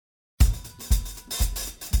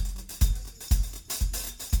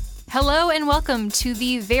Hello and welcome to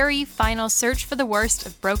the very final Search for the Worst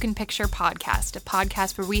of Broken Picture podcast, a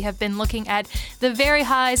podcast where we have been looking at the very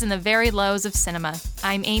highs and the very lows of cinema.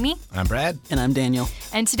 I'm Amy. I'm Brad. And I'm Daniel.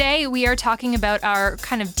 And today we are talking about our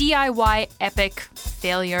kind of DIY epic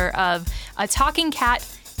failure of A Talking Cat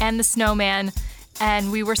and The Snowman. And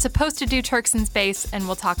we were supposed to do Turks in Space, and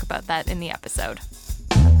we'll talk about that in the episode.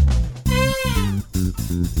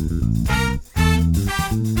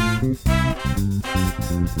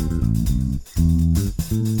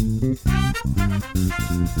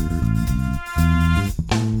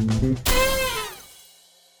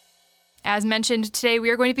 As mentioned, today we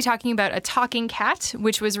are going to be talking about A Talking Cat,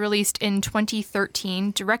 which was released in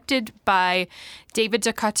 2013, directed by David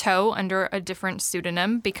DeCoteau under a different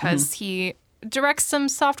pseudonym because he directs some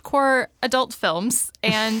softcore adult films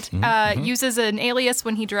and uses an alias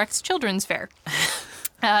when he directs children's fare.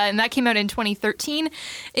 And that came out in 2013.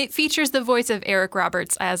 It features the voice of Eric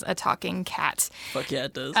Roberts as a talking cat. Fuck yeah,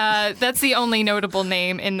 it does. That's the only notable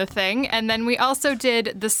name in the thing. And then we also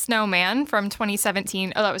did The Snowman from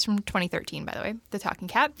 2017. Oh, that was from 2013, by the way, The Talking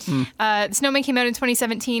Cat. The Snowman came out in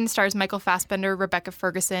 2017, stars Michael Fassbender, Rebecca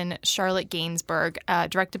Ferguson, Charlotte Gainsbourg,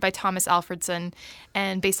 directed by Thomas Alfredson,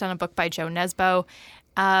 and based on a book by Joe Nesbo.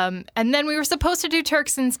 And then we were supposed to do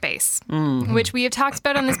Turks in Space, which we have talked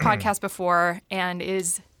about on this podcast before and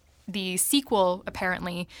is the sequel,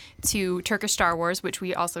 apparently, to Turkish Star Wars, which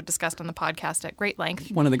we also discussed on the podcast at great length.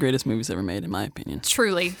 One of the greatest movies ever made, in my opinion.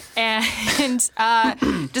 Truly. And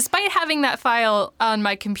despite having that file on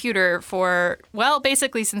my computer for, well,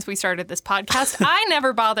 basically since we started this podcast, I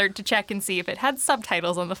never bothered to check and see if it had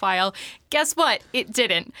subtitles on the file. Guess what? It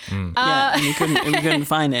didn't. Yeah, and we couldn't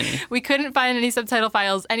find any. We couldn't find any subtitle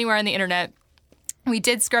files anywhere on the internet. We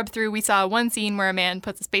did scrub through. We saw one scene where a man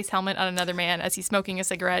puts a space helmet on another man as he's smoking a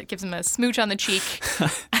cigarette, gives him a smooch on the cheek,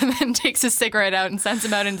 and then takes his cigarette out and sends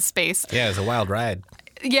him out into space. Yeah, it was a wild ride.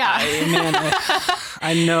 Yeah.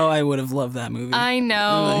 I know I would have loved that movie. I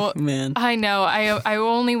know. Man. I know. I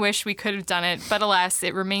only wish we could have done it, but alas,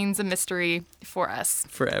 it remains a mystery for us.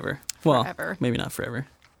 Forever. Well, Forever. maybe not forever.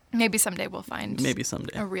 Maybe someday we'll find Maybe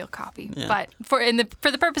someday. a real copy. Yeah. But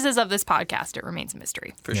for the purposes of this podcast, it remains a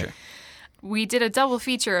mystery. For sure. We did a double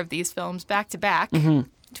feature of these films back to back. Do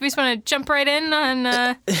we just want to jump right in on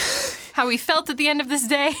how we felt at the end of this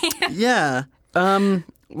day? Yeah.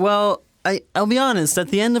 Well, I'll be honest. At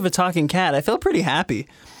the end of A Talking Cat, I felt pretty happy.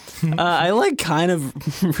 I kind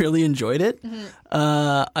of really enjoyed it.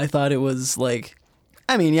 I thought it was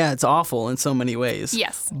it's awful in so many ways.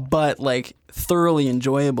 Yes. But thoroughly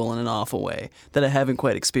enjoyable in an awful way that I haven't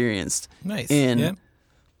quite experienced. Nice.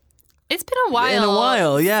 It's been a while. In a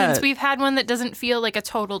while, yeah. Since we've had one that doesn't feel like a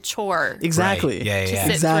total chore. Exactly. Right. Yeah. To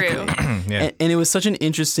sit Exactly. through. Yeah. And it was such an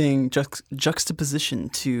interesting juxtaposition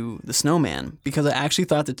to The Snowman because I actually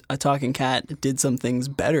thought that A Talking Cat did some things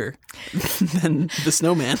better than The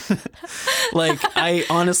Snowman. I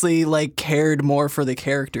honestly cared more for the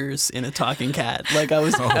characters in A Talking Cat.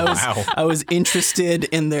 I was interested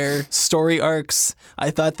in their story arcs.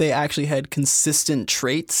 I thought they actually had consistent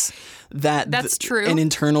traits that's true. An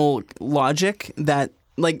internal logic that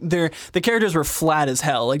the characters were flat as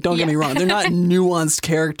hell. Don't get me wrong, they're not nuanced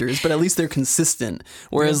characters, but at least they're consistent.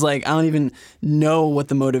 Whereas I don't even know what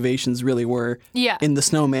the motivations really were in The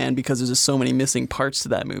Snowman because there's just so many missing parts to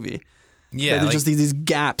that movie. Yeah, there's just these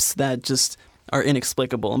gaps that just are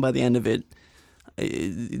inexplicable, and by the end of it,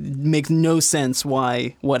 it makes no sense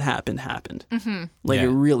why what happened. It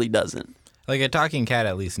really doesn't. A Talking Cat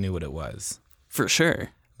at least knew what it was. For sure.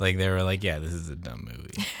 They were this is a dumb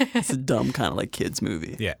movie. It's a dumb kind of kids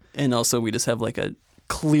movie. Yeah. And also we just have a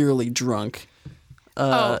clearly drunk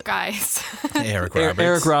guys. Eric Roberts.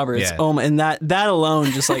 Eric Roberts. Yeah. Oh, and that alone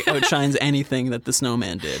just outshines anything that The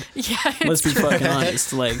Snowman did. Yeah, Let's be fucking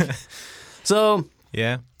honest. So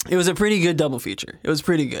Yeah. it was a pretty good double feature. It was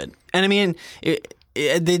pretty good. And I mean,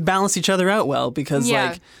 they balanced each other out well because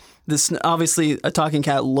this obviously A Talking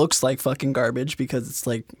Cat looks like fucking garbage because it's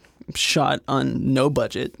shot on no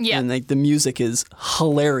budget. Yeah. And the music is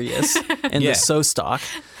hilarious and Yeah. the so stock.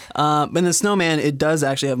 But in The Snowman, it does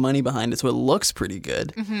actually have money behind it, so it looks pretty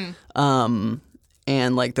good.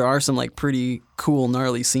 And there are some pretty cool,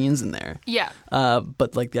 gnarly scenes in there. Yeah.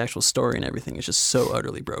 But the actual story and everything is just so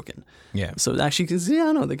utterly broken. Yeah. So actually,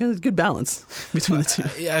 they got a good balance between the two.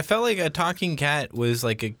 Yeah, I felt like A Talking Cat was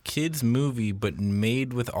a kid's movie, but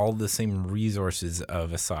made with all the same resources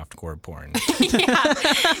of a softcore porn.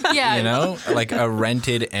 Yeah. You know, a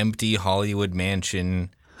rented, empty Hollywood mansion,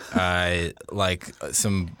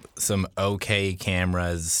 some okay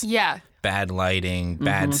cameras. Yeah. bad lighting,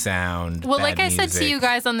 bad sound. Well, bad like I said to music. you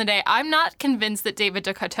guys on the day, I'm not convinced that David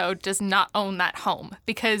Duchovny does not own that home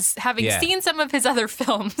because having Yeah. seen some of his other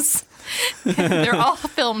films, they're all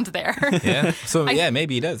filmed there. Yeah. So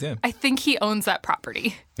maybe he does. Yeah. I think he owns that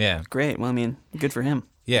property. Yeah. Great. Well, I mean, good for him.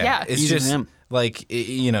 Yeah. It's Easy for just him. like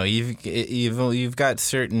you've got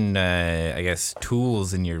certain I guess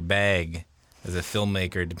tools in your bag as a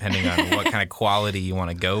filmmaker, depending on what kind of quality you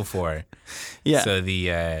want to go for. Yeah. So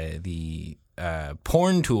the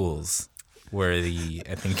porn tools were the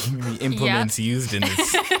implements used in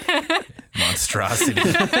this monstrosity.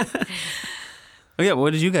 Oh, yeah.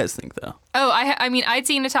 What did you guys think, though? Oh, I mean, I'd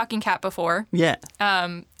seen A Talking Cat before. Yeah.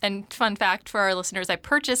 And fun fact for our listeners, I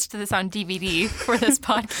purchased this on DVD for this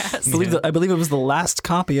podcast. I believe it was the last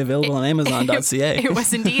copy available on Amazon.ca. It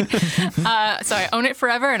was indeed. So I own it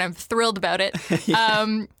forever, and I'm thrilled about it.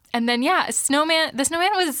 And then, the Snowman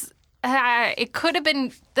was... it could have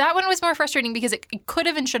been... That one was more frustrating because it could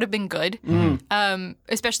have and should have been good.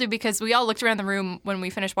 Especially because we all looked around the room when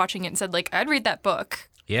we finished watching it and said, like, I'd read that book.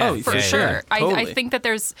 Yeah, Oh, For Yeah, sure. yeah, totally. I think that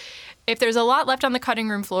if there's a lot left on the cutting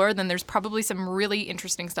room floor, then there's probably some really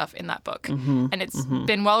interesting stuff in that book. And it's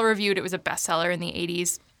been well reviewed. It was a bestseller in the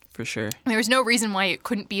 80s. For sure. There was no reason why it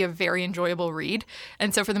couldn't be a very enjoyable read.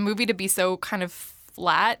 And so for the movie to be so kind of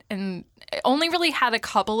flat and it only really had a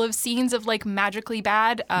couple of scenes of like magically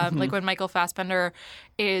bad, like when Michael Fassbender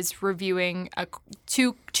is reviewing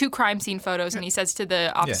two crime scene photos and he says to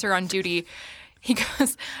the officer on duty, he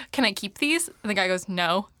goes, "Can I keep these?" And the guy goes,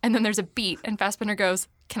 "No." And then there's a beat and Fassbender goes,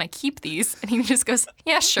 "Can I keep these?" And he just goes,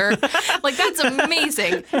 "Yeah, sure." Like, that's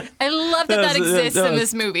amazing. I love that exists in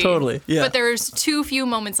this movie. Totally, yeah. But there's too few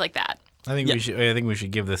moments like that. I think we should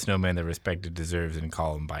give the snowman the respect it deserves and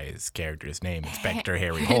call him by his character's name, Inspector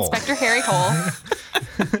Harry Hole. Inspector Harry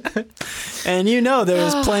Hole. And there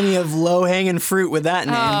was plenty of low-hanging fruit with that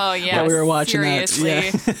name. Oh, yeah. While we were watching Seriously.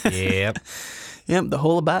 that. Yeah. Yep. Yep, the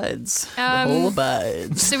whole abides. The whole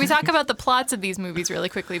abides. So we talk about the plots of these movies really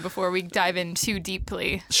quickly before we dive in too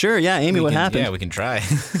deeply. Sure, yeah. Amy, what happened? Yeah, we can try.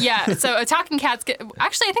 Yeah, so A Talking Cat's...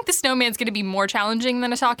 Actually, I think The Snowman's going to be more challenging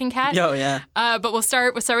than A Talking Cat. Oh, yeah. But we'll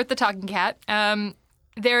start with The Talking Cat.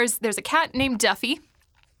 There's a cat named Duffy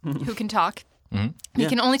who can talk. He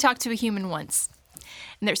can only talk to a human once.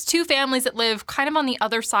 And there's two families that live kind of on the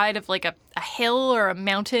other side of like a hill or a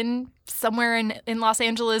mountain somewhere in Los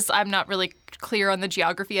Angeles. I'm not really clear on the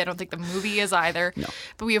geography. I don't think the movie is either. No.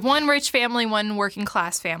 But we have one rich family, one working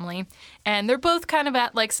class family. And they're both kind of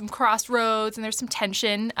at like some crossroads and there's some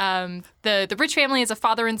tension. The rich family is a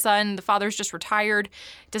father and son. The father's just retired,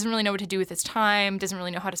 doesn't really know what to do with his time, doesn't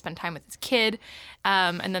really know how to spend time with his kid.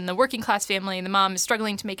 And then the working class family, the mom is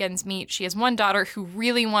struggling to make ends meet. She has one daughter who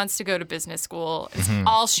really wants to go to business school. It's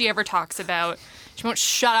all she ever talks about. She won't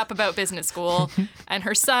shut up about business school. And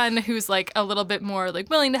her son, who's like a little bit more like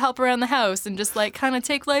willing to help around the house and just like kind of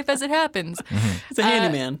take life as it happens. He's a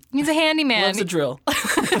handyman. He's a handyman. Loves a drill.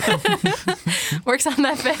 Works on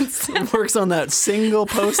that fence. Works on that single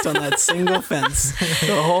post on that single fence.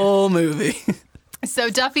 The whole movie.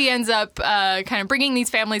 So Duffy ends up kind of bringing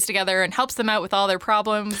these families together and helps them out with all their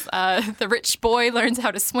problems. The rich boy learns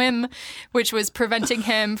how to swim, which was preventing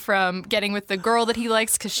him from getting with the girl that he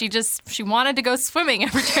likes because she wanted to go swimming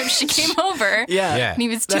every time she came over. Yeah. And he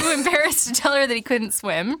was too embarrassed to tell her that he couldn't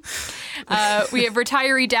swim. We have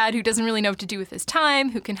retiree dad who doesn't really know what to do with his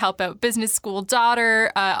time, who can help out business school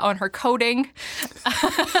daughter on her coding.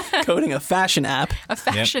 Coding a fashion app. A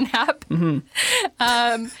fashion app.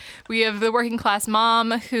 We have the working class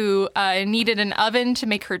mom who needed an oven to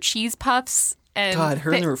make her cheese puffs. And God,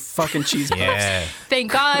 her and her fucking cheese puffs. Yeah.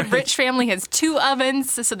 thank God, rich family has two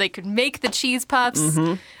ovens so they could make the cheese puffs.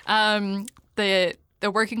 The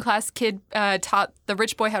working class kid taught the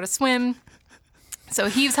rich boy how to swim. So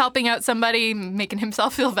he's helping out somebody, making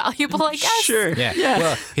himself feel valuable, I guess. Sure. Yeah.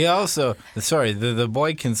 Well, he also, the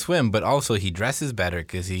boy can swim, but also he dresses better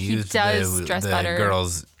because he used does dress the better.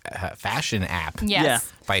 girl's fashion app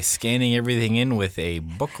Yes. by scanning everything in with a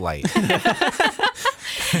book light.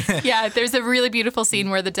 Yeah, there's a really beautiful scene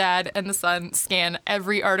where the dad and the son scan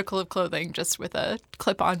every article of clothing just with a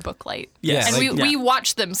clip-on book light. Yes. And Like- we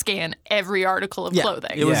watched them scan every article of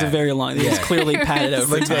clothing. It was a Yeah. very long. It was clearly padded out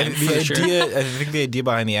for Like time. the For sure. idea, I think the idea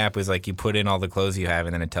behind the app was like you put in all the clothes you have,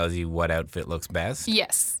 and then it tells you what outfit looks best.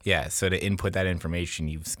 Yes. Yeah. So to input that information,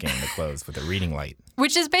 you scan the clothes with a reading light.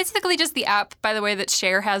 Which is basically just the app, by the way, that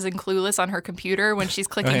Cher has in Clueless on her computer when she's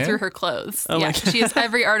clicking yeah? through her clothes. my Yeah, God. she has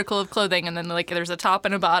every article of clothing, and then like there's a top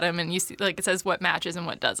and a bottom, and you see like it says what matches and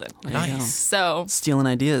what doesn't. There you go. Nice. So Stealing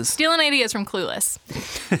ideas. stealing ideas from Clueless.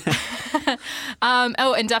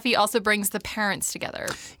 And Duffy also brings the parents together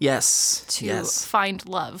Yes. to yes. find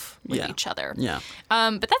love with Yeah. each other. Yeah.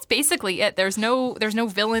 But that's basically it. There's no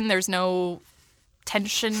villain. There's no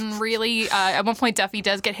tension really. At one point, Duffy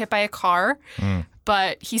does get hit by a car,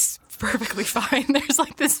 but he's perfectly fine. There's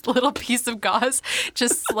like this little piece of gauze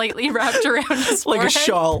just slightly wrapped around his Like forehead. a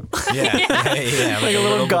shawl. Yeah. Like a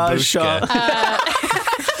little gauze shawl.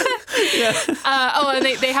 And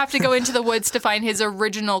they have to go into the woods to find his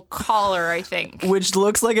original collar, I think. Which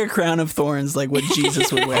looks like a crown of thorns, like what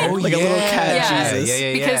Jesus would wear. Oh, like a little cat Yeah. Jesus.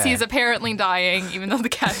 Yeah. Because he's apparently dying, even though the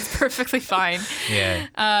cat is perfectly fine. Yeah.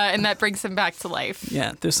 And that brings him back to life.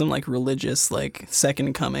 Yeah, there's some like religious, like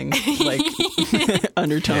second coming, like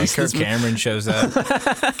undertones. to Kirk this movie. Cameron shows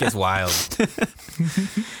up. Gets wild.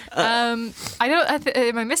 Am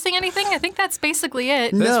I missing anything? I think that's basically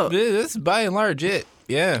it. No. That's by and large it.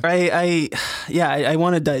 Yeah. I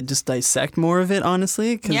want to just dissect more of it,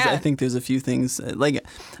 honestly, because Yeah. I think there's a few things, like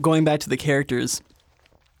going back to the characters,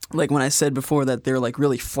 like when I said before that they're like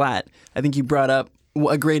really flat, I think you brought up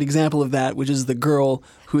a great example of that, which is the girl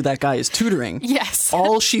who that guy is tutoring. Yes.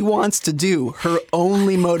 All she wants to do, her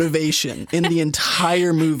only motivation in the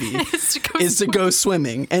entire movie is to go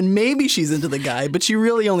swimming. And maybe she's into the guy, but she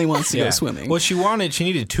really only wants to go swimming. Well, she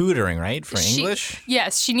needed tutoring, right, for English?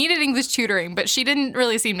 Yes, she needed English tutoring, but she didn't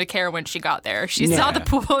really seem to care when she got there. She saw Yeah. the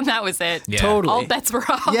pool and that was it. Yeah. Totally. All bets were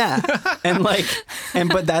off. Yeah.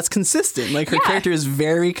 But that's consistent. Like her Yeah. character is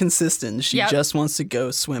very consistent. She Yep. just wants to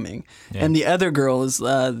go swimming. And the other girl is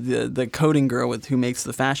the coding girl who makes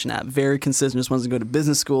the fashion app. Very consistent. Just wants to go to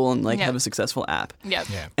business school and Yep. have a successful app. Yep.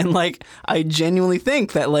 Yeah. And I genuinely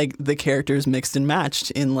think that the characters mixed and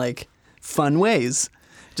matched in fun ways.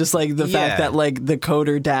 Just like the fact Yeah. that the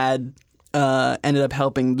coder dad ended up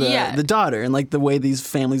helping Yeah. the daughter, and the way these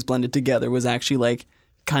families blended together was actually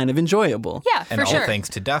kind of enjoyable. Yeah, And for all sure. thanks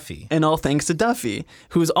to Duffy. And all thanks to Duffy,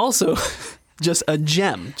 who's also just a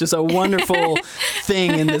gem, just a wonderful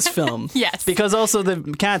thing in this film. Yes. Because also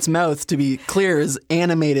the cat's mouth, to be clear, is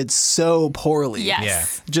animated so poorly. Yes. Yeah.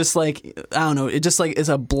 Just I don't know, it just is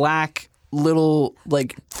a black little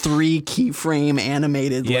 3 keyframe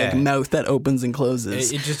animated Yeah. mouth that opens and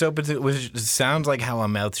closes. It just opens. It sounds like how a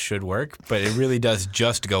mouth should work, but it really does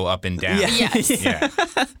just go up and down. Yeah. Yes. Yeah.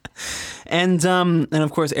 And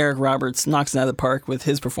of course Eric Roberts knocks it out of the park with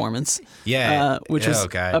his performance. Yeah. Which Oh, was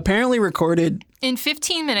God. apparently recorded. In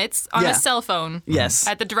 15 minutes on Yeah. a cell phone. Yes.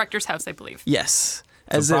 At the director's house, I believe. Yes.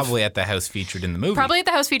 So As if- probably at the house featured in the movie. Probably at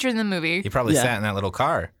the house featured in the movie. He probably Yeah. sat in that little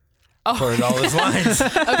car. Recorded all his lines.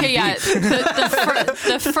 Okay, yeah.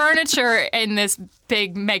 The furniture in this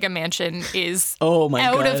big mega mansion is Oh my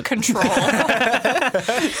out God. of control.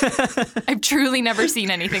 I've truly never seen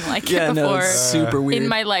anything like Yeah, it no, before. it's super weird. In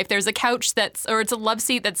my life, there's a couch it's a love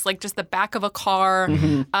seat that's just the back of a car.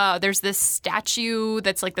 Mm-hmm. There's this statue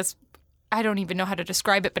that's this. I don't even know how to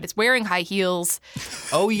describe it, but it's wearing high heels.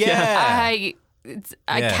 Oh yeah. I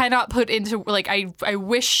Yeah. cannot put into I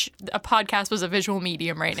wish a podcast was a visual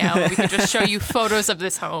medium right now. We could just show you photos of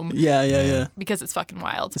this home Yeah. because it's fucking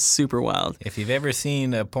wild. Super wild. If you've ever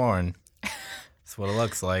seen a porn, that's what it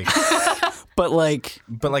looks like. But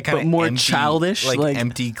But kind of more empty, childish, like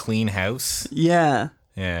empty, clean house. yeah.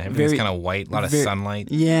 Yeah, everything's Very- kind of white, a lot of very- sunlight.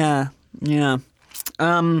 Yeah.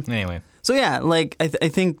 Anyway, So yeah, I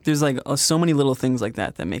think there's so many little things like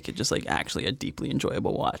that make it just actually a deeply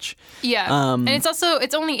enjoyable watch. Yeah. And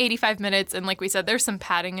it's only 85 minutes and like we said there's some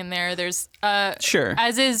padding in there. There's Sure.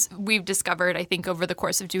 as is we've discovered I think over the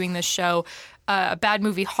course of doing this show a bad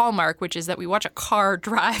movie hallmark, which is that we watch a car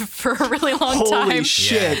drive for a really long time. Holy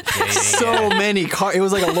shit! Yeah, yeah. So many cars. It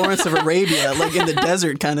was like a Lawrence of Arabia, in the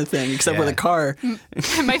desert kind of thing, except with a car. And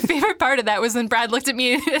my favorite part of that was when Brad looked at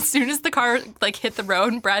me as soon as the car hit the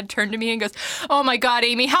road and Brad turned to me and goes, "Oh my God,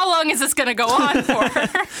 Amy, how long is this going to go on for?"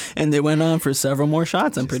 And they went on for several more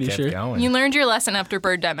shots. I'm pretty kept sure. going. You learned your lesson after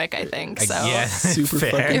Birdemic, I think. So Yeah, Super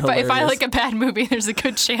fair. fucking if I hilarious. like a bad movie, there's a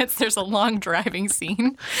good chance there's a long driving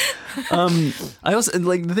scene. I also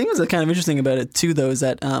the thing that's kind of interesting about it too, though, is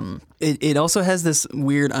that it also has this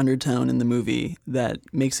weird undertone in the movie that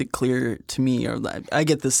makes it clear to me, or I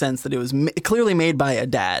get the sense that it was clearly made by a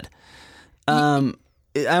dad. I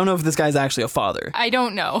don't know if this guy's actually a father, I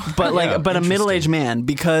don't know. but Yeah, but a interesting. middle-aged man,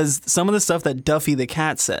 because some of the stuff that Duffy the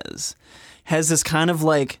cat says has this kind of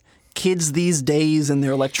kids these days and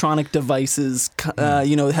their electronic devices,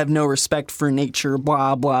 have no respect for nature,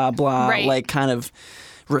 blah blah blah, Right. kind of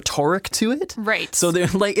rhetoric to it. Right. So they're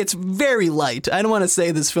it's very light. I don't want to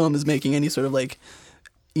say this film is making any sort of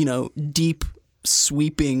deep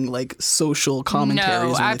sweeping like social commentaries. No, or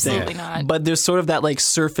anything. absolutely not. But there's sort of that like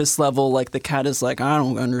surface level, like the cat is like, I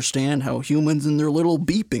don't understand how humans and their little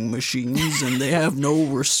beeping machines and they have no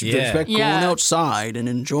respect going outside and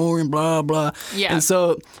enjoying blah blah. Yeah. And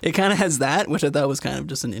so it kind of has that, which I thought was kind of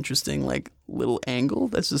just an interesting like little angle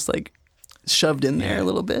that's just like shoved in there a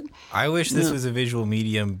little bit. I wish this was a visual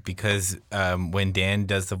medium because when Dan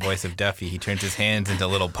does the voice of Duffy, he turns his hands into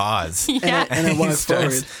little paws. Yeah. And I he walk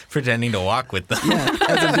starts forward. pretending to walk with them. Yeah,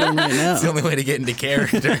 as I'm doing right now. It's the only way to get into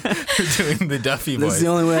character for doing the Duffy voice. That's the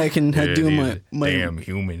only way I can do my damn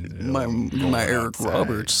human. my Eric outside.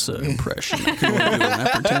 Roberts impression. I can only do when I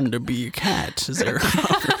pretend to be a cat as Eric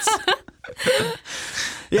Roberts.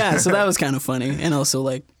 Yeah, so that was kind of funny, and also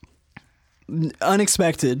like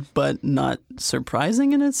unexpected, but not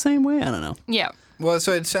surprising in the same way. I don't know. Yeah. Well,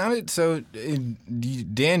 so it sounded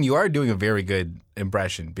Dan, you are doing a very good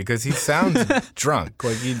impression because he sounds drunk.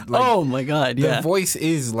 Like Oh my god! the Yeah, voice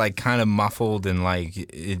is like kind of muffled and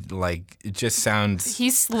it just sounds.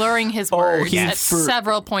 He's slurring his words he's at for-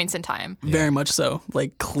 several points in time. very much so.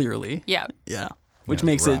 Like clearly. Yeah. Yeah, which Yeah,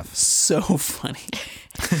 makes it rough. so funny.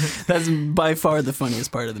 That's by far the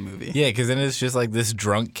funniest part of the movie. Yeah, because then it's just like this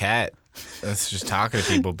drunk cat that's just talking to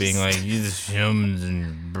people, being like, "You just hums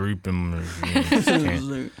and breeping."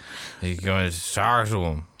 He's going to talk to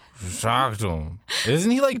him. Talk to him.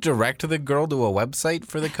 Isn't he like direct the girl to a website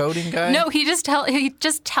for the coding guy? No, he just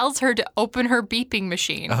tells her to open her beeping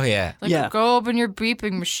machine. Oh yeah. Like, Yeah. go open your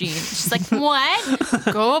beeping machine. She's like,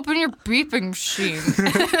 what? Go open your beeping machine.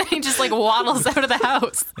 He just like waddles out of the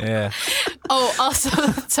house. Yeah. Oh, also,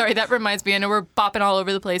 sorry, that reminds me. I know we're bopping all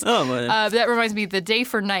over the place. Oh, but that reminds me, the Day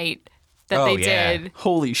for Night that Oh, they yeah. did.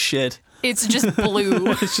 holy shit. It's just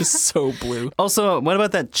blue. It's just so blue. Also, what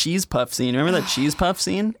about that cheese puff scene? Remember that cheese puff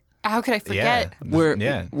scene? How could I forget? Where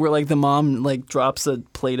Yeah. where like the mom like drops a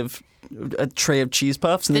tray of cheese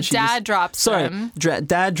puffs and The then she dad drops them.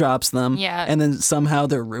 Dad drops them. Yeah. And then somehow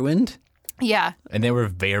they're ruined. Yeah. And they were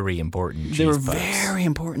very important. They were cheese puffs. very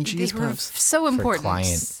important cheese They were puffs so important.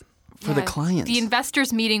 clients. for the clients. The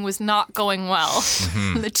investors meeting was not going well.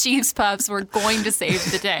 Mm-hmm. The cheese puffs were going to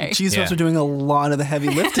save the day. Cheese puffs Yeah. are doing a lot of the heavy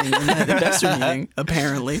lifting in that investor meeting,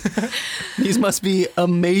 apparently. These must be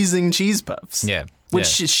amazing cheese puffs. Yeah.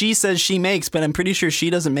 Which yeah. she says she makes, but I'm pretty sure she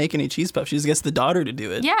doesn't make any cheese puffs. She just gets the daughter to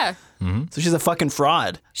do it. Yeah, So she's a fucking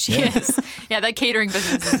fraud. she is. Yeah, that catering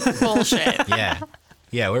business is bullshit. Yeah.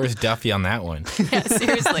 Yeah, where was Duffy on that one? Yeah,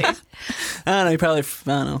 seriously. I don't know. He probably,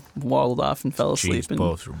 waddled off and fell Cheese asleep. And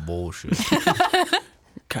puffs are bullshit.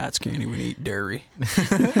 cats can't even eat dairy.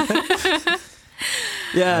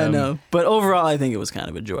 Yeah, I know. But overall, I think it was kind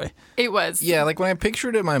of a joy. It was. Yeah, like when I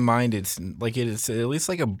pictured it in my mind, it's like it's at least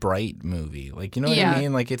like a bright movie. Like, you know what Yeah. I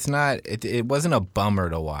mean? Like it's not. It wasn't a bummer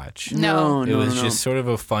to watch. No. It was just sort of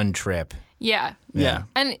a fun trip. Yeah. Yeah.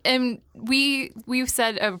 And we've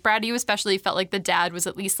said, Brad, you especially felt like the dad was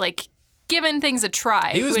at least like giving things a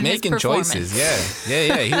try. He was in his making performance. choices.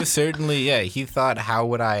 Yeah. He was certainly. Yeah, he thought, how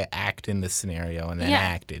would I act in this scenario, and then Yeah.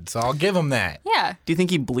 acted. So I'll give him that. Yeah. Do you think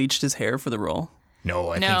he bleached his hair for the role?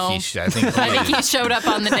 No, I No. think he. I think I think he showed up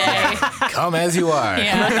on the day. come as you are.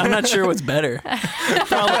 Yeah. I'm not sure what's better.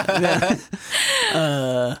 Probably, yeah.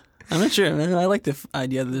 I'm not sure. I like the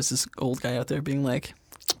idea that there's this old guy out there being like,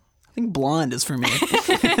 I think blonde is for me.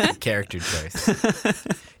 Character choice.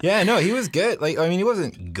 Yeah, no, he was good. Like, I mean, he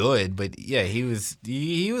wasn't good, but yeah, he was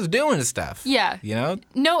doing stuff. Yeah. You know?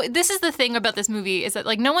 No, this is the thing about this movie is that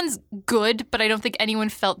like no one's good, but I don't think anyone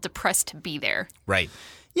felt depressed to be there. Right.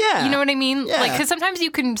 Yeah. You know what I mean? Yeah. Like, because sometimes you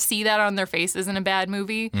can see that on their faces in a bad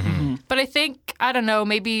movie. Mm-hmm. But I think, I don't know,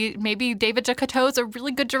 maybe David Duchovny is a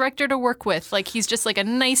really good director to work with. Like, he's just like a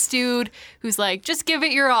nice dude who's like, just give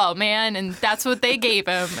it your all, man. And that's what they gave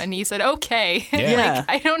him. And he said, okay. Yeah. Like,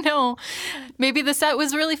 I don't know. Maybe the set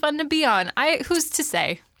was really fun to be on. Who's to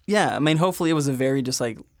say? Yeah, I mean, hopefully it was a very just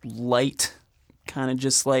like light, kind of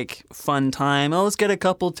just like fun time. Oh, let's get a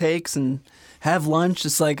couple takes and have lunch.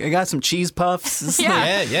 It's like I got some cheese puffs. It's Yeah.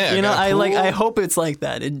 like, Yeah. you know, got a I pool. hope it's like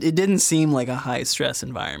that. It didn't seem like a high stress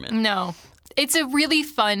environment. No. It's a really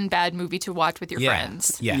fun, bad movie to watch with your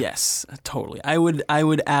friends. Yeah. Yes, totally. I would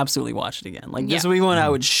absolutely watch it again. Like this Yeah. would be one I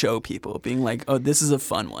would show people, being like, "Oh, this is a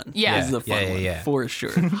fun one. Yeah. This is a fun one Yeah. for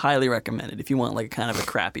sure. Highly recommended if you want like kind of a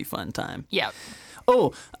crappy fun time." Yeah.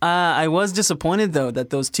 Oh, I was disappointed though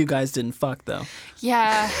that those two guys didn't fuck though.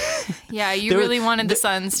 Yeah. Yeah. You There- really wanted the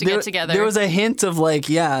sons to get together. There was a hint of like,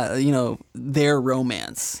 yeah, you know, their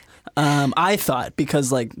romance. I thought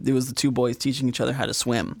because like it was the two boys teaching each other how to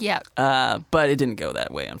swim. Yeah. But it didn't go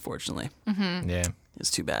that way, unfortunately. Yeah.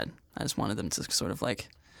 It's too bad. I just wanted them to sort of like,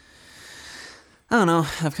 I don't know,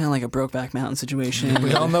 have kind of like a Brokeback Mountain situation.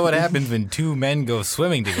 We all know what happens when two men go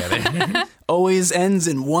swimming together. Always ends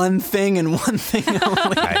in one thing and one thing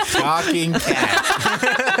only. A talking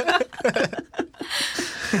cat.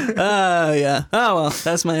 Yeah. Oh, well,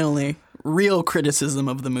 that's my only real criticism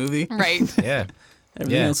of the movie. Right. Yeah.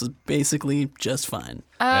 Everything Yeah. else is basically just fine.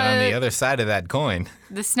 And on the other side of that coin.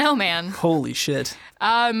 The snowman. Holy shit.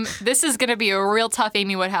 This is going to be a real tough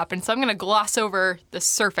Amy what happened. So I'm going to gloss over the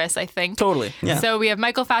surface, I think. Totally. Yeah. So we have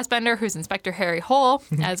Michael Fassbender, who's Inspector Harry Hole,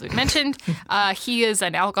 as we mentioned. He is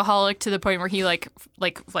an alcoholic to the point where he like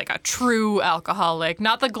a true alcoholic,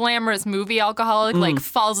 not the glamorous movie alcoholic, like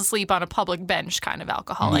falls asleep on a public bench kind of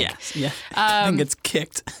alcoholic. Yes. Yeah. And gets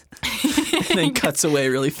kicked. And then cuts away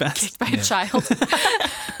really fast. By a child.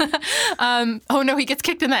 Oh no, he gets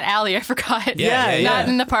kicked in that alley. I forgot. Yeah, yeah, Not yeah.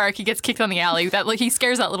 in the park. He gets kicked on the alley. He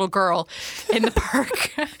scares that little girl in the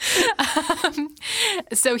park.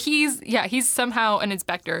 So he's somehow an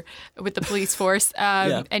inspector with the police force,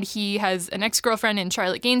 and he has an ex-girlfriend in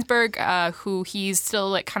Charlotte Gainsbourg, who he's still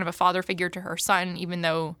like kind of a father figure to her son, even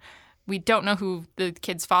though we don't know who the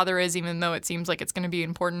kid's father is, even though it seems like it's going to be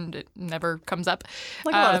important. It never comes up.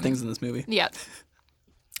 Like a lot of things in this movie. Yeah.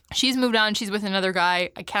 She's moved on. She's with another guy.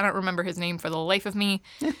 I cannot remember his name for the life of me.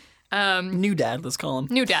 New dad, let's call him.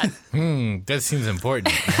 New dad. That seems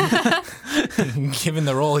important. Given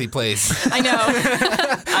the role he plays. I know.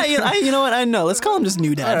 You know what? I know. Let's call him just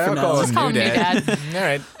new dad for now. Let's call him New Dad. All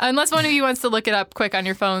right. Unless one of you wants to look it up quick on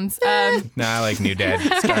your phones. No, I like New Dad,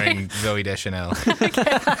 starring Zoe Deschanel.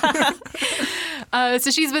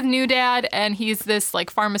 So she's with New Dad, and he's this like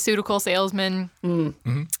pharmaceutical salesman.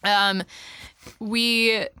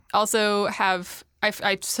 We also have.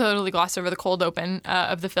 I totally glossed over the cold open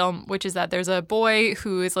of the film, which is that there's a boy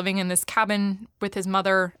who is living in this cabin with his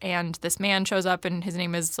mother, and this man shows up, and his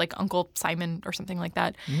name is like Uncle Simon or something like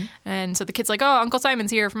that. And so the kid's like, "Oh, Uncle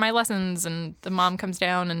Simon's here for my lessons," and the mom comes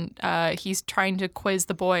down, and he's trying to quiz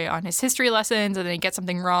the boy on his history lessons, and then he gets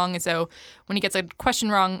something wrong, and so when he gets a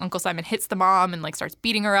question wrong, Uncle Simon hits the mom and like starts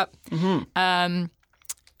beating her up, and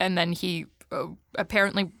then he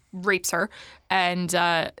apparently rapes her, and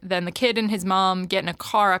then the kid and his mom get in a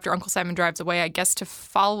car after Uncle Simon drives away, I guess to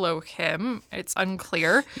follow him. It's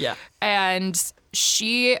unclear. Yeah. And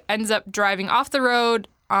she ends up driving off the road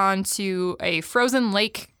onto a frozen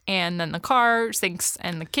lake, and then the car sinks,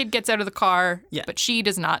 and the kid gets out of the car, but she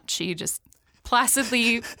does not. She just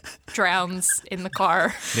placidly drowns in the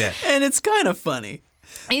car. Yeah. And it's kind of funny.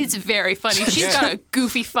 It's very funny. She's got a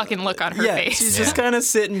goofy fucking look on her face. She's just kind of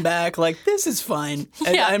sitting back like, this is fine.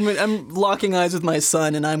 And Yeah. I'm locking eyes with my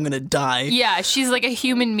son and I'm going to die. Yeah, she's like a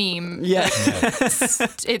human meme. Yeah.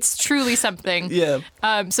 It's truly something. Yeah.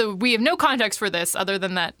 So we have no context for this other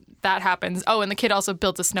than that happens. Oh, and the kid also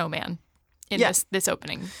builds a snowman in this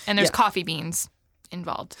opening. And there's coffee beans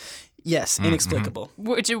involved. Yes. Inexplicable.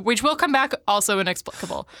 Which will come back also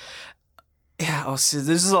inexplicable. Yeah. Oh, so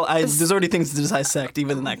there's there's already things to dissect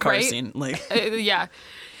even in that car Right? scene. Like, Yeah.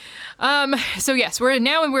 So yes, we're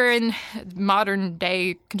in modern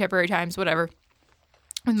day, contemporary times, whatever,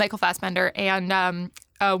 with Michael Fassbender, and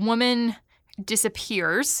a woman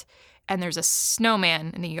disappears, and there's a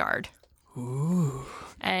snowman in the yard. ooh.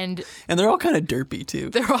 And And they're all kind of derpy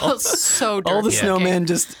too. they're all so dirty. All the looking. snowmen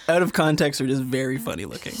just out of context are just very funny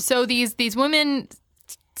looking. So these women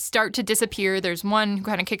start to disappear. There's one who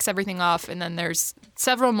kind of kicks everything off, and then there's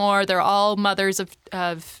several more. They're all mothers of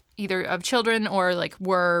either of children or like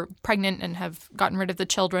were pregnant and have gotten rid of the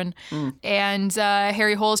children. And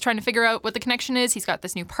Harry Hole is trying to figure out what the connection is. He's got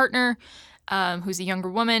this new partner who's a younger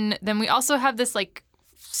woman. Then we also have this like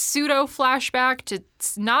pseudo flashback to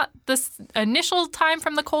not this initial time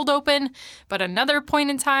from the cold open, but another point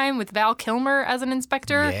in time with Val Kilmer as an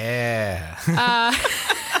inspector. Yeah.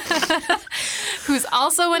 Who's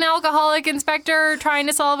also an alcoholic inspector trying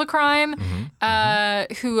to solve a crime,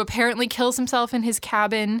 who apparently kills himself in his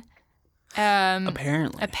cabin.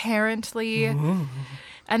 Apparently.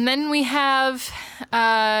 And then we have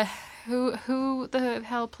who the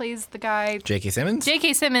hell plays the guy? J.K. Simmons?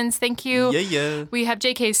 J.K. Simmons, thank you. Yeah. We have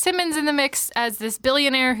J.K. Simmons in the mix as this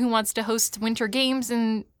billionaire who wants to host Winter Games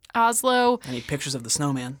in Oslo. I need pictures of the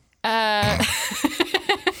snowman.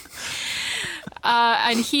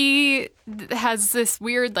 And he has this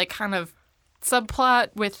weird, like, kind of subplot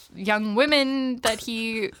with young women that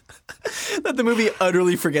he that the movie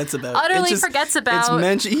utterly forgets about. Utterly It's forgets about. It's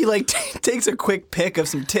mentioned. He like takes a quick pic of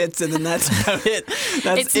some tits, and then that's about it.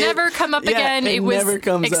 It's never come up again. It was never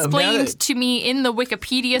comes explained up. to me in the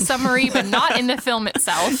Wikipedia summary, but not in the film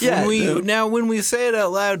itself. Yeah. When we say it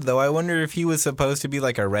out loud, though, I wonder if he was supposed to be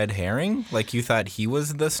like a red herring. Like you thought he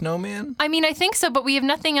was the snowman. I mean, I think so, but we have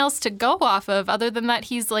nothing else to go off of other than that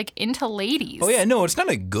he's like into ladies. Oh yeah, no, it's not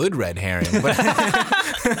a good red herring. But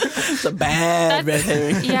It's a bad red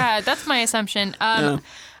herring. Yeah, that's my assumption. I'm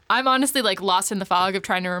honestly like lost in the fog of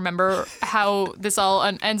trying to remember how this all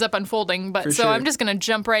ends up unfolding. But For so sure. I'm just going to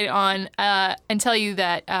jump right on and tell you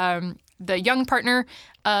that the young partner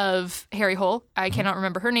of Harry Hole, I cannot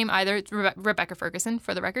remember her name either. It's Rebecca Ferguson,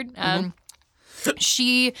 for the record.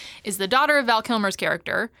 She is the daughter of Val Kilmer's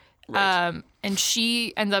character, and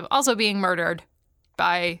she ends up also being murdered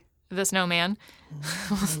by the snowman.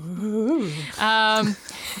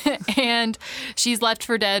 And she's left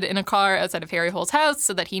for dead in a car outside of Harry Hole's house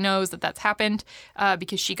so that he knows that that's happened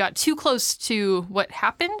because she got too close to what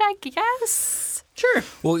happened, I guess. Sure.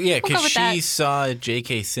 well, yeah, go because with she that. saw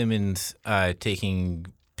J.K. Simmons taking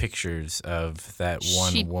pictures of that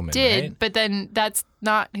one She woman, did, right? but then that's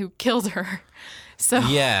not who killed her. So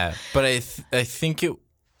Yeah, but I think it.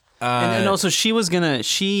 And also, she was gonna.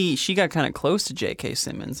 She got kind of close to J.K.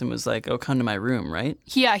 Simmons and was like, "Oh, come to my room," right?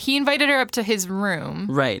 yeah, he invited her up to his room.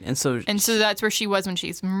 Right. And so. And so that's where she was when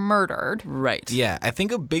she's murdered. Right. Yeah, I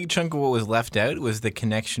think a big chunk of what was left out was the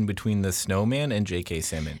connection between the snowman and J.K.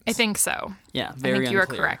 Simmons. I think so. Yeah. I Very think you are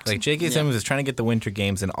unclear. correct. Like J.K. Simmons is trying to get the Winter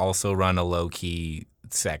Games and also run a low-key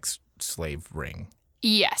sex slave ring.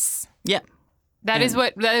 Yes. Yeah. That is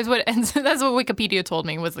what that's what Wikipedia told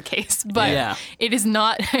me was the case, but Yeah. it is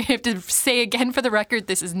not. I have to say again for the record,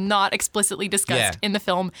 this is not explicitly discussed in the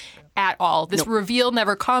film at all. This reveal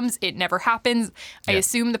never comes. It never happens. I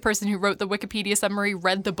assume the person who wrote the Wikipedia summary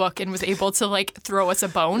read the book and was able to like throw us a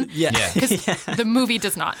bone. Yeah. Because the movie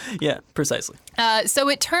does not. Yeah. Precisely. So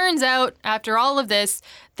it turns out, after all of this,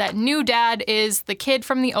 that new dad is the kid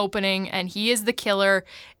from the opening, and he is the killer,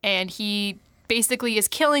 and he basically is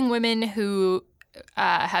killing women who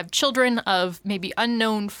have children of maybe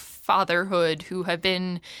unknown fatherhood, who have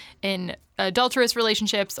been in adulterous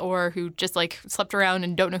relationships or who just like slept around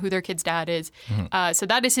and don't know who their kid's dad is. So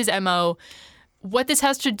that is his MO. What this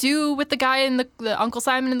has to do with the guy in the Uncle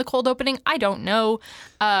Simon in the cold opening, I don't know.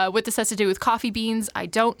 What this has to do with coffee beans, I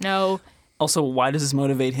don't know. Also, why does this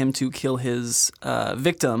motivate him to kill his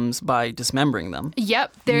victims by dismembering them?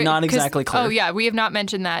 Yep. Not exactly clear. Oh, yeah. We have not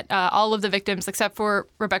mentioned that. All of the victims, except for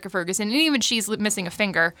Rebecca Ferguson, and even she's missing a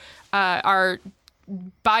finger, are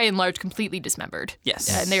by and large completely dismembered. Yes.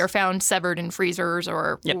 And they are found severed in freezers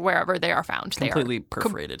or wherever they are found. Completely they are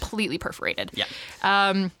perforated. Completely perforated. Yeah.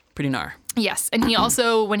 Pretty gnar. Yes, and he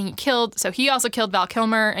also, he also killed Val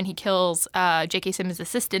Kilmer, and he kills J.K. Simmons'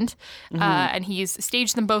 assistant, and he's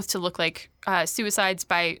staged them both to look like suicides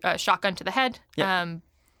by shotgun to the head. Yep.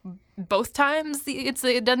 Both times it's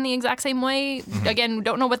done the exact same way. Again,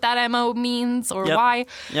 don't know what that MO means or why.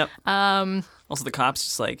 Yep. Also, the cops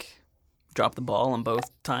just like drop the ball on both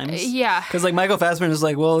times. Yeah, Because like Michael Fassbender is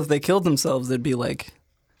like, well, if they killed themselves, they'd be like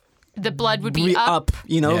the blood would be up.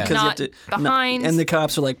 you know, Yeah. because Not you have to behind. and the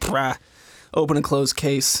cops are like, "Prah, open and close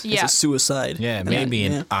case. Yeah. It's a suicide." Yeah, And maybe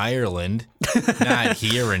then- in Ireland, not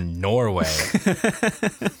here in Norway.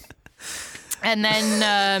 And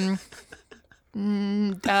then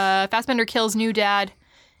Fassbender kills new dad,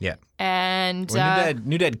 Yeah. and Well,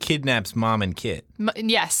 new dad kidnaps mom and kid.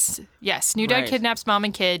 yes, new dad Right. kidnaps mom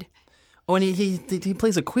and kid. Oh, and he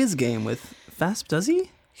plays a quiz game with Fasp, does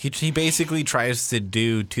he? He basically tries to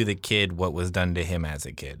do to the kid what was done to him as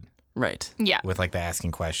a kid, Right. Yeah. with like the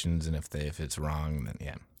asking questions, and if it's wrong, then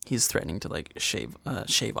yeah. He's threatening to like shave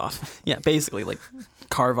off. Yeah, basically like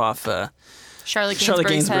carve off Charlotte Charlotte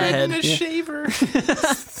Gainsbourg's Gainsbourg head. head. Yeah. shaver.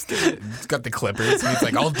 It's got the clippers. And he's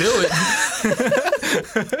like, I'll do it.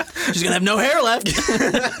 She's gonna have no hair left.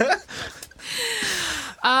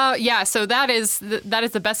 Yeah, so that is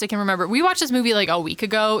the best I can remember. We watched this movie like a week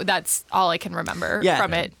ago. That's all I can remember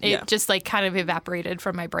from it. It yeah. just like kind of evaporated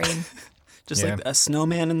from my brain. Just Yeah. like a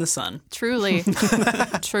snowman in the sun. Truly.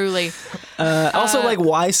 Truly. Also, like,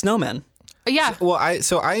 why snowmen? Yeah. Well, I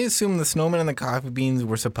assume the snowman and the coffee beans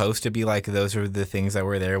were supposed to be like those are the things that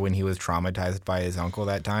were there when he was traumatized by his uncle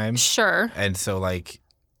that time. Sure. And so like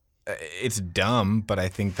it's dumb, but I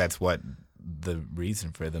think that's what the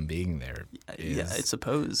reason for them being there is. Yeah, I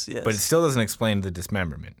suppose. Yes. But it still doesn't explain the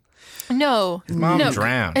dismemberment. No. His mom no.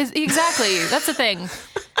 drowned. Exactly. That's the thing.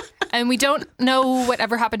 And we don't know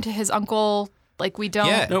whatever happened to his uncle. Like we don't.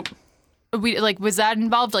 Yeah. nope. Was that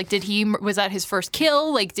involved? Like, was that his first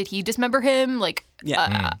kill? Like, did he dismember him? Like,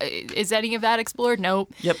 is any of that explored?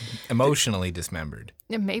 Nope. Yep. Emotionally dismembered.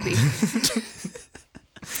 Yeah, maybe.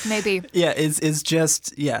 Maybe. Yeah, it's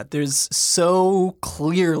just, there's so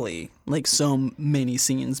clearly, like, so many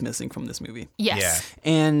scenes missing from this movie. Yes.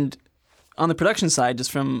 Yeah. And on the production side,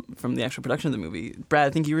 just from the actual production of the movie, Brad,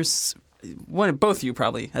 I think you were, both of you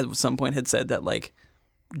probably at some point had said that, like,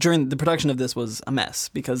 during the production of this was a mess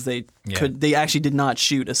because they actually did not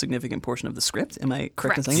shoot a significant portion of the script. Am I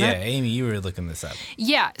correct in saying Yeah, that? Amy, you were looking this up.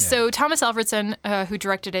 Yeah. So Thomas Alfredson, who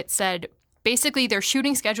directed it, said basically their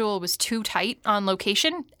shooting schedule was too tight on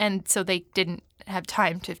location, and so they didn't have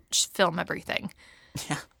time to film everything.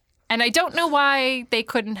 Yeah. And I don't know why they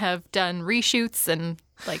couldn't have done reshoots and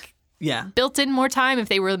like built in more time if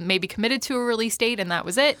they were maybe committed to a release date and that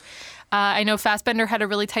was it. I know Fassbender had a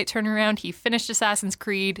really tight turnaround. He finished Assassin's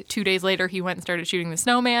Creed. 2 days later, he went and started shooting The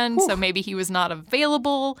Snowman, so maybe he was not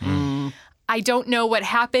available. I don't know what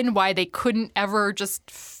happened, why they couldn't ever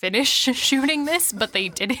just finish shooting this, but they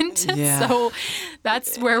didn't. Yeah. So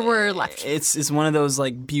that's where we're left. It's one of those,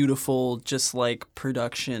 like, beautiful, just, like,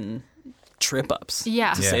 production trip-ups,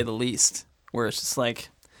 Yeah. to say the least, where it's just, like,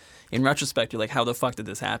 in retrospect, you're like, how the fuck did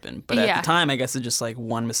this happen? But at the time, I guess it's just, like,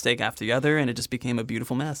 one mistake after the other, and it just became a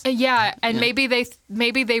beautiful mess. Yeah, and maybe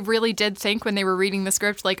they really did think when they were reading the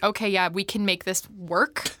script, like, okay, yeah, we can make this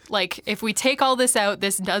work. Like, if we take all this out,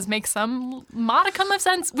 this does make some modicum of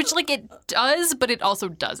sense, which, like, it does, but it also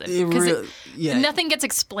doesn't. Because nothing gets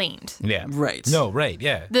explained. Yeah. Right. No, right,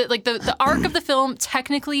 yeah. The arc of the film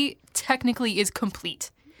technically is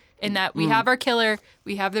complete in that we have our killer,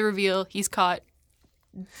 we have the reveal, he's caught,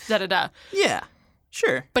 da-da-da. Yeah,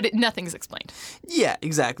 sure. But nothing's explained. Yeah,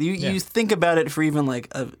 exactly. You think about it for even,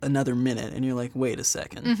 like, another minute, and you're like, wait a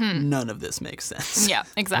second. None of this makes sense. Yeah,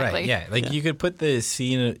 exactly. Right, yeah. Like, you could put the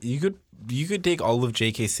scene, you could take all of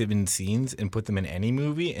J.K. Simmons' scenes and put them in any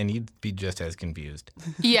movie, and you'd be just as confused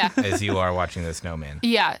Yeah. as you are watching The Snowman.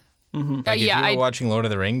 Yeah. Like, if you were watching Lord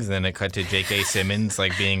of the Rings, then it cut to J.K. Simmons,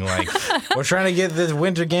 like, being like, we're trying to get the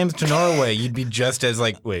Winter Games to Norway. You'd be just as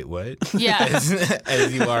like, wait, what? Yeah.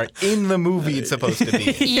 as you are in the movie it's supposed to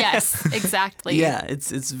be. Yes, exactly. Yeah,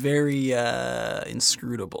 it's very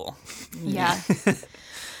inscrutable. Yeah.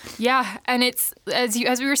 Yeah, and it's as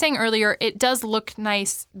we were saying earlier, it does look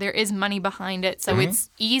nice. There is money behind it, so it's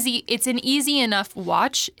easy. It's an easy enough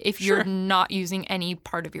watch if you're not using any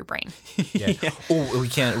part of your brain. Yeah. Oh, we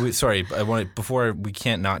can't. Sorry, we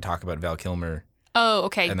can't not talk about Val Kilmer. Oh,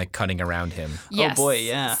 okay. And the cutting around him. Yes. Oh boy,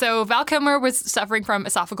 yeah. So Val Kilmer was suffering from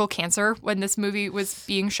esophageal cancer when this movie was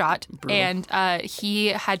being shot, and he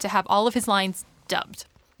had to have all of his lines dubbed.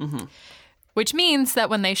 Which means that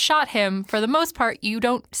when they shot him, for the most part, you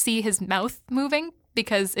don't see his mouth moving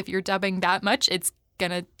because if you're dubbing that much, it's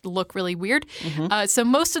going to look really weird. So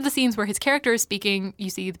most of the scenes where his character is speaking, you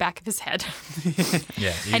see the back of his head.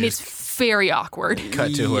 Yeah. And it's very awkward.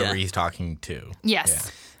 Cut to whoever he's talking to.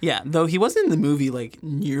 Yes. Yeah, though he wasn't in the movie, like,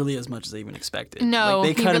 nearly as much as I even expected. No,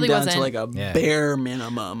 like, they he cut really him down wasn't. to, like, a bare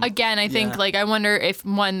minimum. Again, I think, like, I wonder if,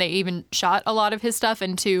 one, they even shot a lot of his stuff,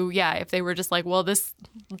 and two, if they were just like, well,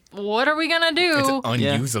 what are we going to do? It's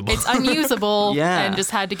unusable. It's unusable. Yeah. And just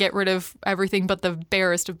had to get rid of everything but the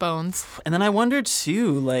barest of bones. And then I wonder,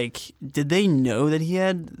 too, like, did they know that he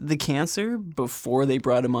had the cancer before they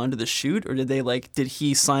brought him onto the shoot? Or did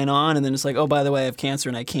he sign on and then it's like, oh, by the way, I have cancer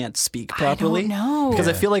and I can't speak properly? I don't know. Because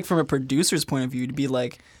I feel like from a producer's point of view, to be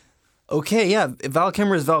like, okay, yeah, Val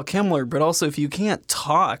Kilmer is Val Kilmer, but also if you can't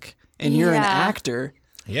talk and you're an actor,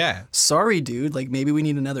 sorry, dude, like, maybe we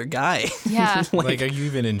need another guy. Yeah. like, are you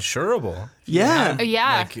even insurable? Yeah.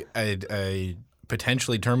 Yeah. Like, a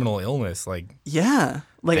potentially terminal illness, like... Yeah.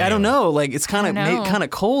 Like, I don't know. Like, it's kind of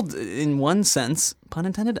cold in one sense, pun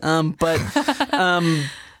intended.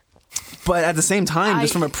 But at the same time,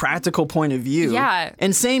 just from a practical point of view. Yeah.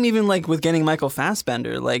 And same even, like, with getting Michael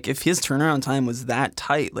Fassbender. Like, if his turnaround time was that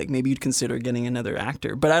tight, like, maybe you'd consider getting another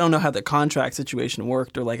actor. But I don't know how the contract situation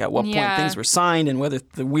worked or, like, at what point things were signed and whether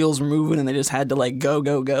the wheels were moving and they just had to, like, go.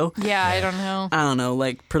 Yeah, I don't know. I don't know.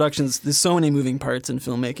 Like, productions, there's so many moving parts in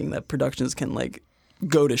filmmaking that productions can, like,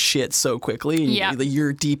 go to shit so quickly. And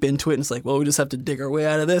you're deep into it and it's like, well, we just have to dig our way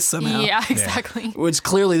out of this somehow. Yeah, exactly. Which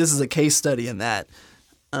clearly this is a case study in that.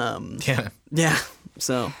 Yeah.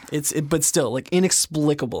 So but still, like,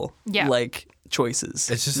 inexplicable, like, choices.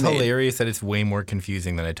 It's just made. hilarious that it's way more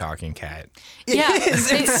confusing than a talking cat. Yeah,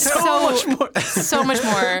 it's so much more. So much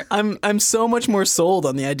more. I'm so much more sold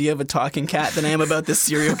on the idea of a talking cat than I am about this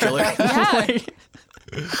serial killer. Yeah.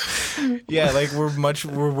 Yeah, like,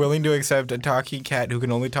 we're willing to accept a talking cat who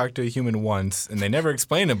can only talk to a human once, and they never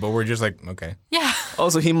explain it, but we're just like, okay. Yeah.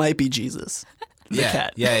 Also, he might be Jesus. The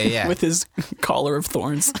cat. Yeah. With his collar of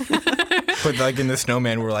thorns. But like in the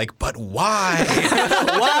snowman, we're like, but why?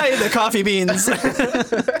 Why the coffee beans?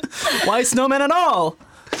 Why snowmen at all?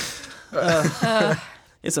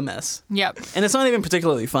 It's a mess. Yep. And it's not even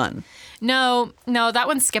particularly fun. No, that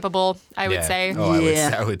one's skippable, I would say. Oh,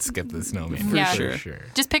 Yeah. I would skip the snowman for Yeah. sure.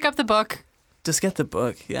 Just pick up the book. Just get the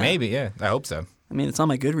book. Yeah. Maybe, yeah. I hope so. I mean, it's on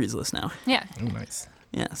my Goodreads list now. Yeah. Oh, nice.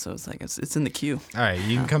 Yeah, so it's like it's in the queue. All right,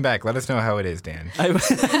 you can come back. Let us know how it is, Dan.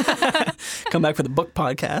 Come back for the book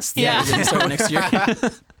podcast. Yeah. We're gonna start next year.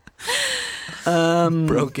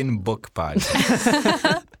 Broken Book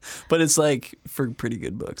Podcast. But it's like for pretty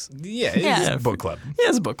good books. Yeah, it's Yeah. a book club. Yeah,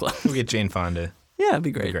 it's a book club. We'll get Jane Fonda. Yeah, it'd be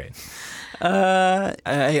It'll great. be great.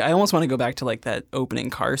 I almost want to go back to like that opening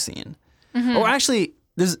car scene. Or actually,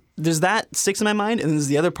 there's that sticks in my mind, and there's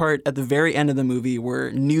the other part at the very end of the movie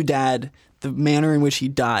where New Dad, the manner in which he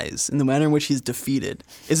dies, and the manner in which he's defeated.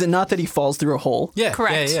 Is it not that he falls through a hole? Yeah,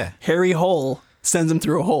 Correct. Yeah. Harry Hole sends him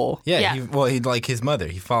through a hole. Yeah, Yeah. he like his mother.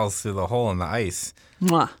 He falls through the hole in the ice.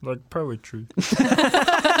 Mwah. Like poetry.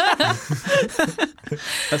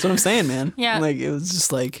 That's what I'm saying, man. Yeah. Like it was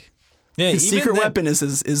just like Yeah, his even secret that- weapon is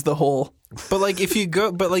the hole. But like if you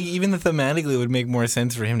go, but like even thematically, it would make more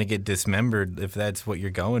sense for him to get dismembered if that's what you're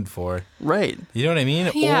going for. Right. You know what I mean?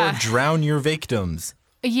 Yeah. Or drown your victims.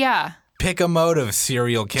 Yeah. Pick a motive,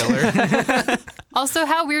 serial killer. Also,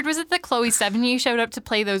 how weird was it that Chloe Sevigny showed up to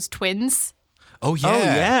play those twins? Oh yeah. Oh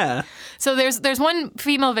yeah. So there's one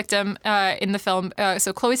female victim in the film.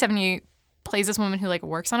 So Chloe Sevigny plays this woman who like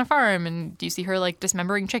works on a farm, and you see her like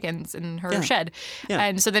dismembering chickens in her Yeah. shed. Yeah.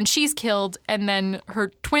 And so then she's killed, and then her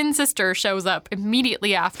twin sister shows up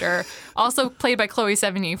immediately after, also played by Chloe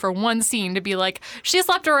Sevigny, for one scene to be like, she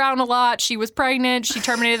slept around a lot, she was pregnant, she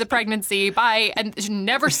terminated the pregnancy, bye, and she's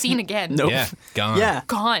never seen again. Nope. Yeah. Gone. Yeah.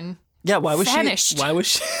 Gone. Yeah. Why was Vanished. she? Why was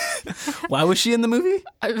she? Why was she in the movie?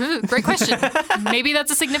 Great question. Maybe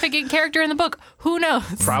that's a significant character in the book. Who knows?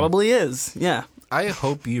 Probably is. Yeah. I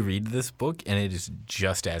hope you read this book and it is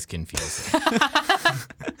just as confusing.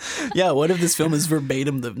 Yeah. What if this film is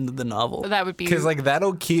verbatim the novel? That would be Because like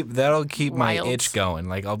that'll keep my Wild. itch going.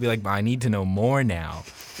 Like I'll be like, I need to know more now.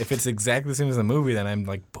 If it's exactly the same as the movie, then I'm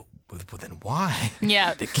like, but then why?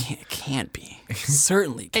 yeah. It can't be.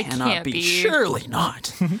 Certainly It cannot can't be. Surely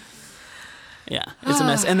not. Yeah, it's a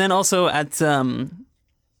mess. And then also at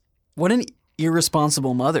what an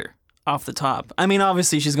irresponsible mother off the top. I mean,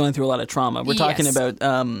 obviously she's going through a lot of trauma. We're talking Yes. about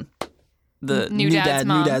the New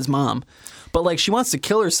dad's mom. But like she wants to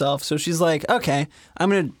kill herself, so she's like, okay, I'm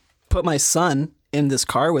gonna put my son in this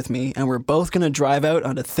car with me, and we're both gonna drive out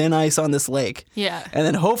onto thin ice on this lake. Yeah. And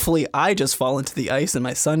then hopefully I just fall into the ice and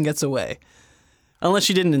my son gets away. Unless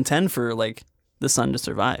she didn't intend for like the son to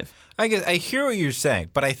survive. I guess I hear what you're saying,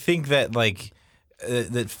 but I think that like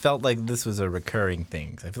that felt like this was a recurring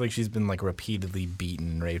thing. I feel like she's been like repeatedly beaten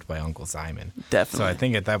and raped by Uncle Simon. Definitely. So I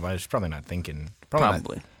think at that point she's probably not thinking.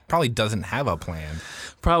 Probably. Probably doesn't have a plan.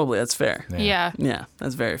 Probably, that's fair. Yeah. Yeah,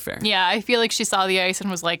 that's very fair. Yeah, I feel like she saw the ice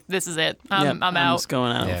and was like, "This is it. I'm I'm out." just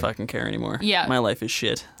going. I don't Yeah. fucking care anymore. Yeah. My life is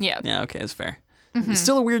shit. Yeah. Yeah, okay, it's fair. It's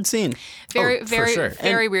still a weird scene. Very, for very, sure.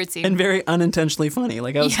 very weird scene. And very unintentionally funny.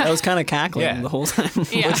 Like I was Yeah. kind of cackling Yeah. the whole time.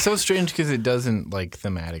 yeah. It's so strange because it doesn't like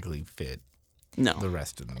thematically fit No. the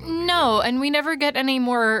rest of the movie. No, and we never get any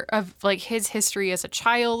more of like his history as a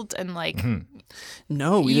child, and like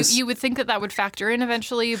No, we just you would think that would factor in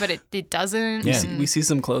eventually, but it doesn't. Yeah. and- we see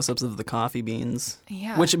some close-ups of the coffee beans.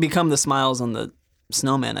 Yeah. Which become the smiles on the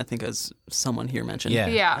snowman, I think, as someone here mentioned. Yeah.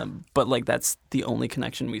 Yeah. But like that's the only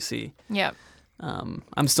connection we see. yeah.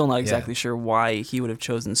 I'm still not exactly sure why he would have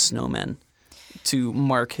chosen snowmen to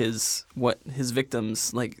mark his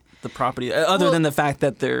victims, like the property, other Well- than the fact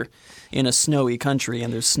that they're in a snowy country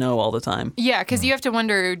and there's snow all the time. Yeah, because you have to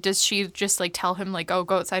wonder, does she just like tell him like, oh,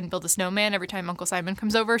 go outside and build a snowman every time Uncle Simon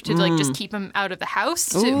comes over to like just keep him out of the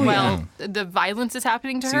house Ooh, while the violence is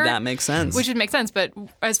happening to See, her? that makes sense. Which would make sense, but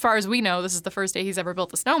as far as we know, this is the first day he's ever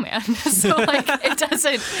built a snowman. So like it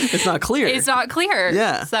doesn't. It's not clear. It's not clear.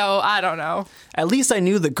 Yeah. So I don't know. At least I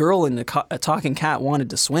knew the girl in a talking cat wanted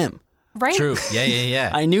to swim. Right. True.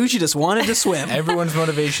 Yeah. I knew she just wanted to swim. Everyone's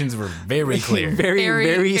motivations were very clear. Very, Very,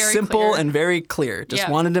 very very simple clear. and very clear. Just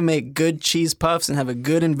Yeah. wanted to make good cheese puffs and have a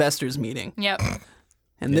good investors meeting. Yep.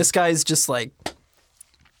 And this guy's just like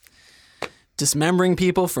dismembering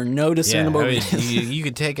people for no discernible I mean, reason. you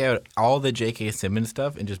could take out all the J.K. Simmons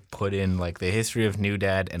stuff and just put in like the history of New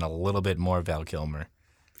Dad and a little bit more Val Kilmer.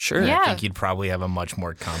 Sure. Yeah. I think you'd probably have a much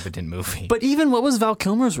more competent movie. But even what was Val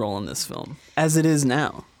Kilmer's role in this film, as it is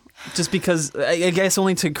now? Just because I guess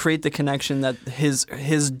only to create the connection that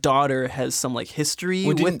his daughter has some like history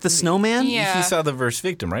with the snowman. Yeah. He saw the first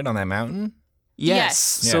victim right on that mountain. Yes.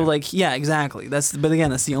 So Yeah. like exactly. But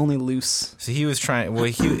again, that's the only loose. So he was trying. Well,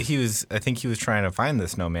 he was. I think he was trying to find the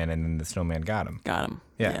snowman, and then the snowman got him. Got him.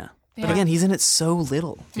 Yeah. But Yeah. again, he's in it so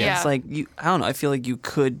little. Yeah. It's like I don't know. I feel like you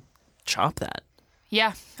could chop that.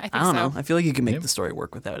 Yeah, I think I don't so. know. I feel like you can make Yep. the story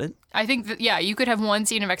work without it. I think that, yeah, you could have one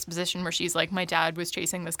scene of exposition where she's like, my dad was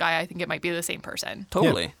chasing this guy. I think it might be the same person.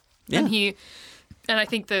 Totally. Yeah. And I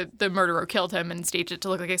think the murderer killed him and staged it to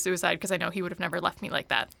look like a suicide because I know he would have never left me like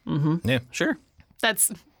that. Yeah. Sure. That's.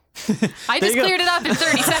 I just you go. cleared it up in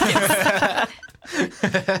 30 seconds.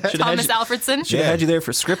 Thomas Alfredson. Should have had you there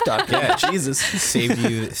for script doc. Yeah. Jesus.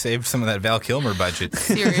 Saved some of that Val Kilmer budget.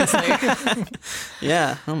 Seriously.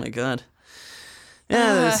 Yeah. Oh my God.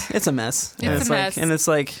 Yeah, it's a mess. It's a mess. And it's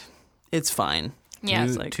like, it's fine. Yeah.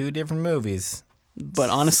 It's like- Two different movies. But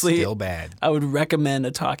honestly, Still bad. I would recommend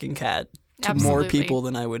a talking cat to more Absolutely. people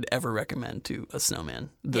than I would ever recommend to a snowman.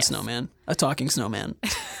 Yes. Snowman. A talking snowman.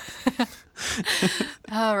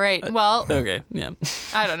 All right. Well, Okay. Yeah.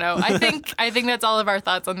 I don't know. I think that's all of our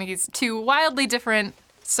thoughts on these two wildly different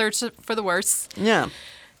Search for the Worst. Yeah.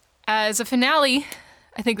 As a finale,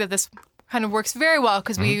 I think that this kind of works very well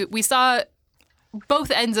because we saw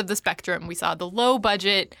both ends of the spectrum. We saw the low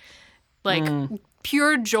budget, like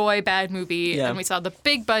pure joy bad movie, Yeah. and we saw the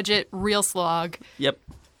big budget real slog. Yep.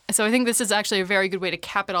 So I think this is actually a very good way to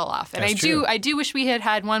cap it all off. And That's true. I do wish we had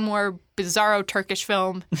had one more bizarro Turkish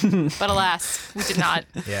film, but alas, we did not.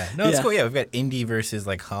 Yeah. No, it's Yeah. cool. Yeah, we've got indie versus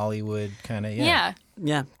like Hollywood kind of. Yeah.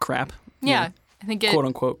 Yeah. Crap. Yeah. I think it Quote,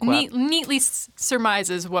 unquote, quap. neatly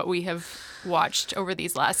surmises what we have watched over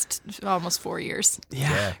these last almost 4 years.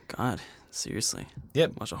 Yeah. God. Seriously.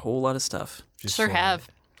 Yep. Watch a whole lot of stuff. Just, Sure have.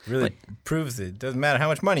 Really proves it doesn't matter how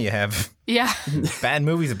much money you have. Yeah, Bad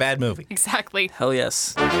movie's a bad movie. exactly. Hell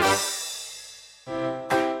yes.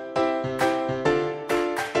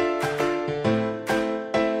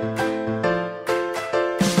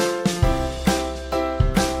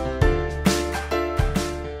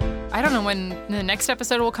 I don't know when the next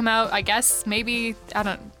episode will come out. I guess maybe, I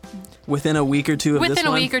don't Within a week or two of this within a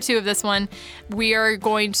one. week or two of this one, we are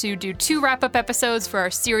going to do 2 wrap-up episodes for our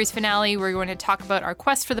series finale. We're going to talk about our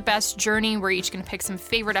quest for the best journey. We're each going to pick some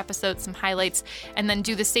favorite episodes, some highlights, and then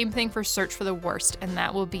do the same thing for Search for the Worst. And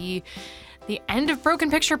that will be the end of Broken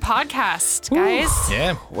Picture Podcast, guys.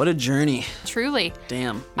 Yeah. What a journey. Truly.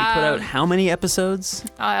 Damn. We put out how many episodes?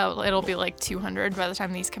 It'll be like 200 by the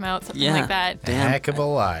time these come out, something Yeah. like that. Damn. Heck of a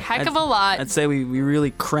lot. Heck of a lot. I'd say we really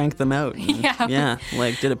cranked them out. Yeah. Yeah.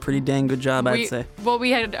 Like, did a pretty dang good job, I'd say. Well, we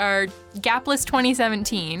had our Gapless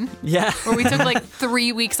 2017, Yeah. where we took like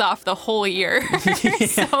 3 weeks off the whole year.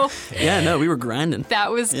 So Yeah, no, we were grinding.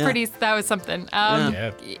 that was that was something.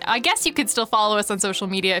 Yeah. I guess you could still follow us on social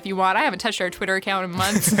media if you want. I haven't touched our Twitter account in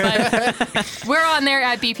months, but we're on there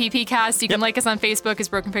at BPPcast. You can like us on Facebook as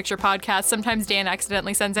Broken Picture Podcast. Sometimes Dan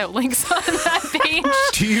accidentally sends out links on that page.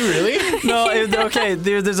 Do you really? No, okay,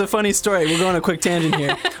 there's a funny story. We're going on a quick tangent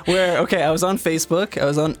here. Where, okay, I was on Facebook. I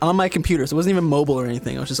was on my computer, so it wasn't even mobile or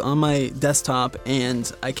anything. I was just on my desktop,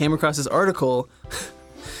 and I came across this article.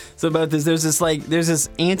 So about this, there's this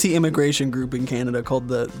anti-immigration group in Canada called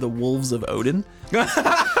the Wolves of Odin.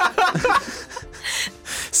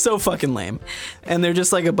 So fucking lame. And they're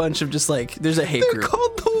just like a bunch of just like, there's a hate group.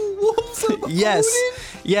 Called the Wolves of Yes,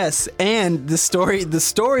 Odin? yes, and the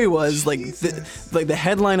story was like the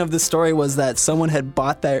headline of the story was that someone had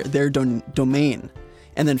bought their domain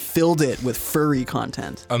and then filled it with furry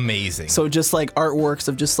content. Amazing. So just like artworks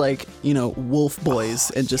of just like, you know, wolf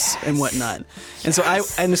boys and just and whatnot. And so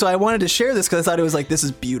I wanted to share this because I thought it was like, this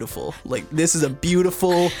is beautiful. Like, this is a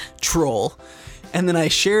beautiful troll. And then I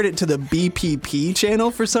shared it to the BPP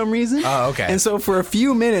channel for some reason. Oh, okay. And so for a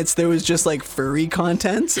few minutes, there was just like furry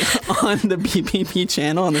content on the BPP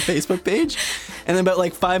channel on the Facebook page. And then about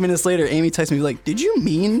like 5 minutes later, Amy texted me like, "Did you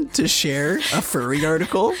mean to share a furry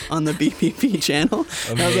article on the BPP channel?"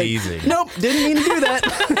 And I was like, Amazing. "Nope, didn't mean to do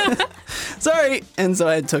that. Sorry." And so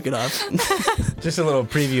I took it off. Just a little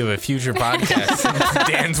preview of a future podcast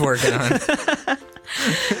Dan's working on.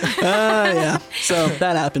 Yeah. So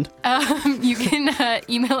that happened. You can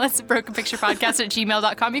email us at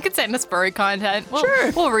brokenpicturepodcast@gmail.com. You can send us furry content.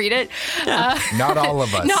 We'll read it. Not all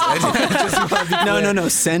of us. No.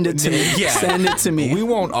 Send it to me. Yeah. Send it to me. We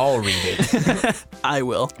won't all read it. I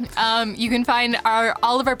will. You can find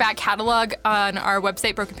all of our back catalog on our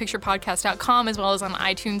website, brokenpicturepodcast.com, as well as on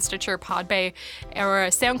iTunes, Stitcher, Podbay, or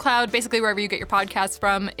SoundCloud, basically wherever you get your podcasts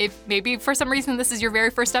from. If maybe for some reason this is your very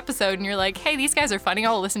first episode and you're like, hey, these guys are funny.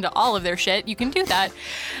 I'll listen to all of their shit. You can do that.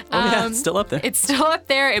 It's still up there. It's still up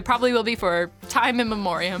there. It probably will be for time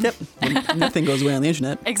immemorial. Yep. Nothing goes away on the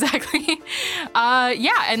internet. Exactly.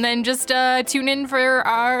 And then just tune in for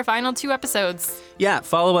our final 2 episodes. Yeah,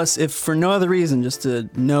 follow us if for no other reason, just to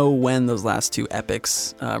know when those last 2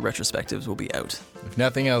 epics retrospectives will be out. If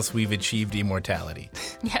nothing else, we've achieved immortality.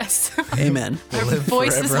 Yes. Amen. Our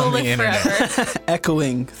voices forever will on the live internet. forever.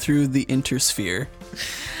 Echoing through the intersphere.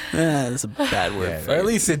 That's a bad word. Yeah, for or at it.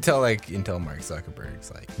 least until Mark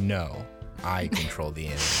Zuckerberg's like, no, I control the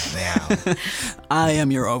internet now. I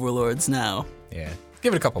am your overlords now. Yeah,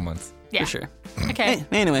 give it a couple months. Yeah. For sure. Okay.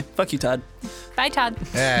 Hey, anyway, fuck you, Todd. Bye, Todd.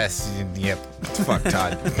 Yes, yep. Fuck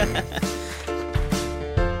Todd.